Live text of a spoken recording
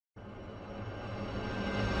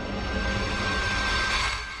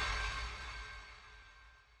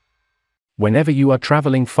Whenever you are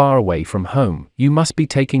traveling far away from home, you must be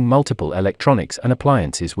taking multiple electronics and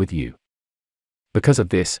appliances with you. Because of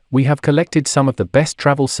this, we have collected some of the best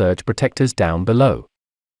travel surge protectors down below.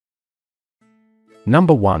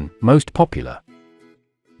 Number 1, most popular.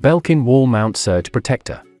 Belkin Wall Mount Surge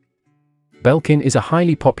Protector. Belkin is a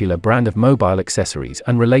highly popular brand of mobile accessories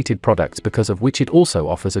and related products because of which it also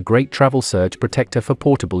offers a great travel surge protector for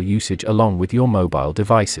portable usage along with your mobile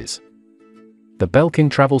devices. The Belkin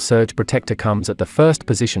Travel Surge Protector comes at the first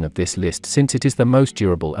position of this list since it is the most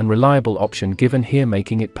durable and reliable option given here,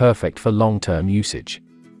 making it perfect for long-term usage.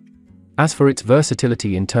 As for its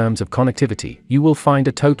versatility in terms of connectivity, you will find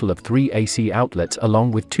a total of 3 AC outlets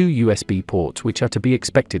along with 2 USB ports, which are to be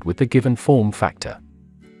expected with the given form factor.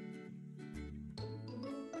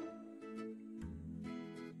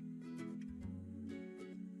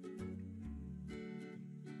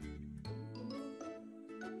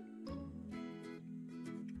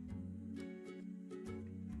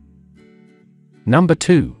 Number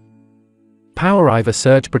 2. POWERIVER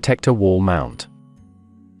Surge Protector Wall Mount.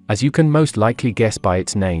 As you can most likely guess by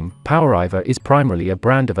its name, POWERIVER is primarily a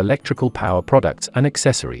brand of electrical power products and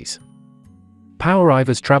accessories.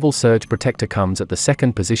 POWERIVER's Travel Surge Protector comes at the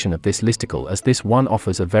second position of this listicle, as this one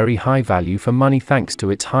offers a very high value for money thanks to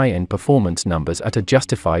its high-end performance numbers at a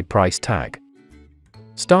justified price tag.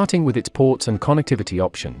 Starting with its ports and connectivity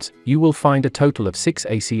options, you will find a total of 6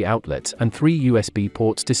 AC outlets and 3 USB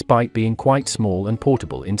ports despite being quite small and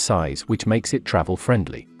portable in size, which makes it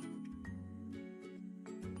travel-friendly.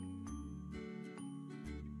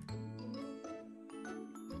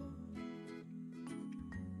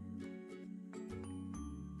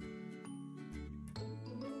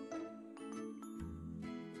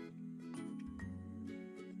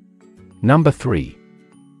 Number 3.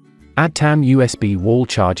 Addtam USB Wall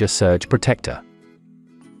Charger Surge Protector.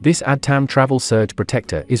 This Addtam Travel Surge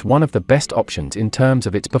Protector is one of the best options in terms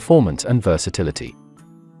of its performance and versatility.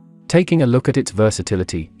 Taking a look at its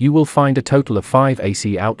versatility, you will find a total of 5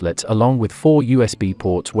 AC outlets along with 4 USB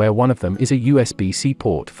ports, where one of them is a USB-C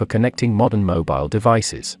port for connecting modern mobile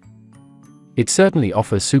devices. It certainly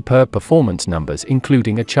offers superb performance numbers,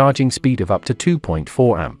 including a charging speed of up to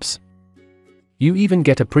 2.4 amps. You even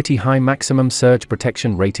get a pretty high maximum surge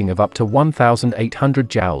protection rating of up to 1800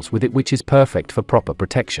 joules with it, which is perfect for proper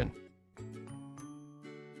protection.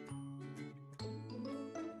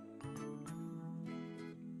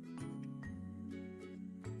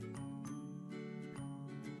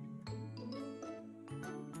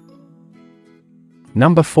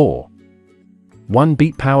 Number 4.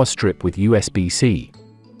 1BEAT Power Strip with USB-C.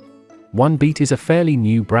 1BEAT is a fairly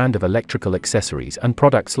new brand of electrical accessories and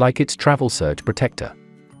products like its Travel Surge Protector.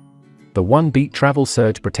 The 1BEAT Travel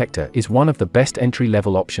Surge Protector is one of the best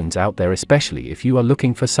entry-level options out there, especially if you are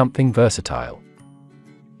looking for something versatile.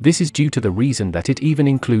 This is due to the reason that it even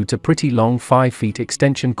includes a pretty long 5 feet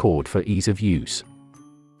extension cord for ease of use.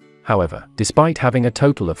 However, despite having a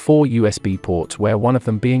total of 4 USB ports, where one of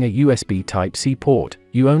them being a USB Type-C port,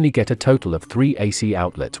 you only get a total of 3 AC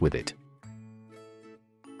outlets with it.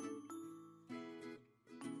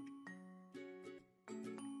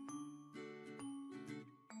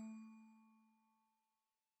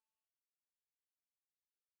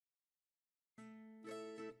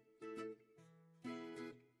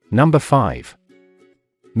 Number 5.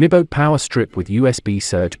 MIBOTE Power Strip with USB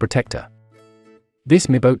Surge Protector. This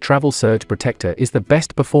MIBOTE Travel Surge Protector is the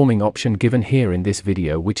best performing option given here in this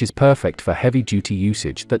video, which is perfect for heavy-duty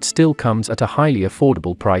usage that still comes at a highly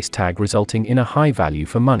affordable price tag, resulting in a high value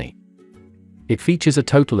for money. It features a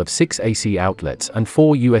total of 6 AC outlets and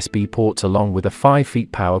 4 USB ports along with a 5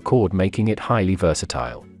 feet power cord, making it highly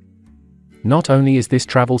versatile. Not only is this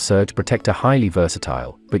Travel Surge Protector highly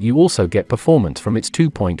versatile, but you also get performance from its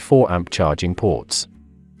 2.4 amp charging ports.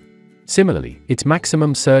 Similarly, its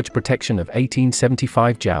maximum surge protection of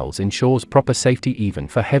 1875 joules ensures proper safety even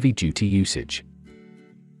for heavy-duty usage.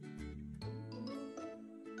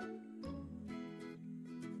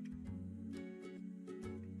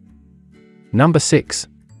 Number 6.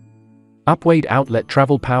 UPWADE Outlet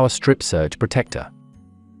Travel Power Strip Surge Protector.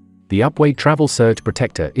 The UPWADE Travel Surge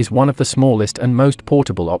Protector is one of the smallest and most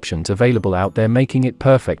portable options available out there, making it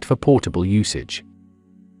perfect for portable usage.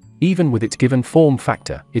 Even with its given form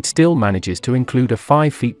factor, it still manages to include a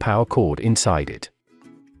 5 feet power cord inside it.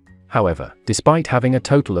 However, despite having a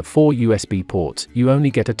total of 4 USB ports, you only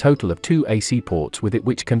get a total of 2 AC ports with it,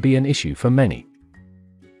 which can be an issue for many.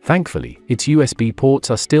 Thankfully, its USB ports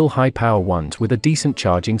are still high-power ones with a decent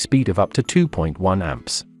charging speed of up to 2.1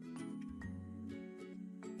 amps.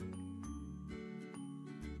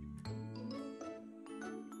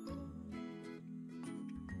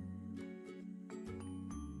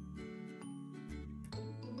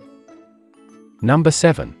 Number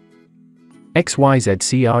 7.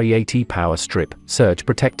 XYZCREAT Power Strip Surge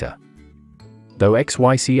Protector. Though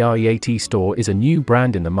XYZCREAT Store is a new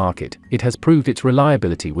brand in the market, it has proved its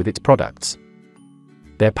reliability with its products.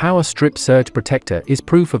 Their Power Strip Surge Protector is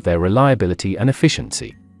proof of their reliability and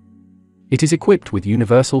efficiency. It is equipped with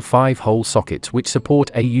universal 5-hole sockets which support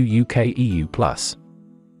AU UK EU+.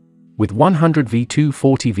 With 100V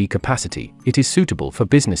 240V capacity, it is suitable for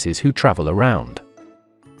businesses who travel around.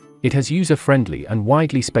 It has user-friendly and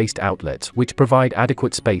widely spaced outlets which provide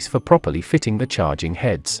adequate space for properly fitting the charging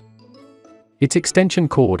heads. Its extension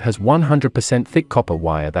cord has 100% thick copper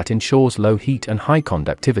wire that ensures low heat and high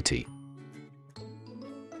conductivity.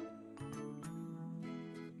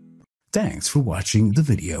 Thanks for watching the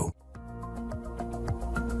video.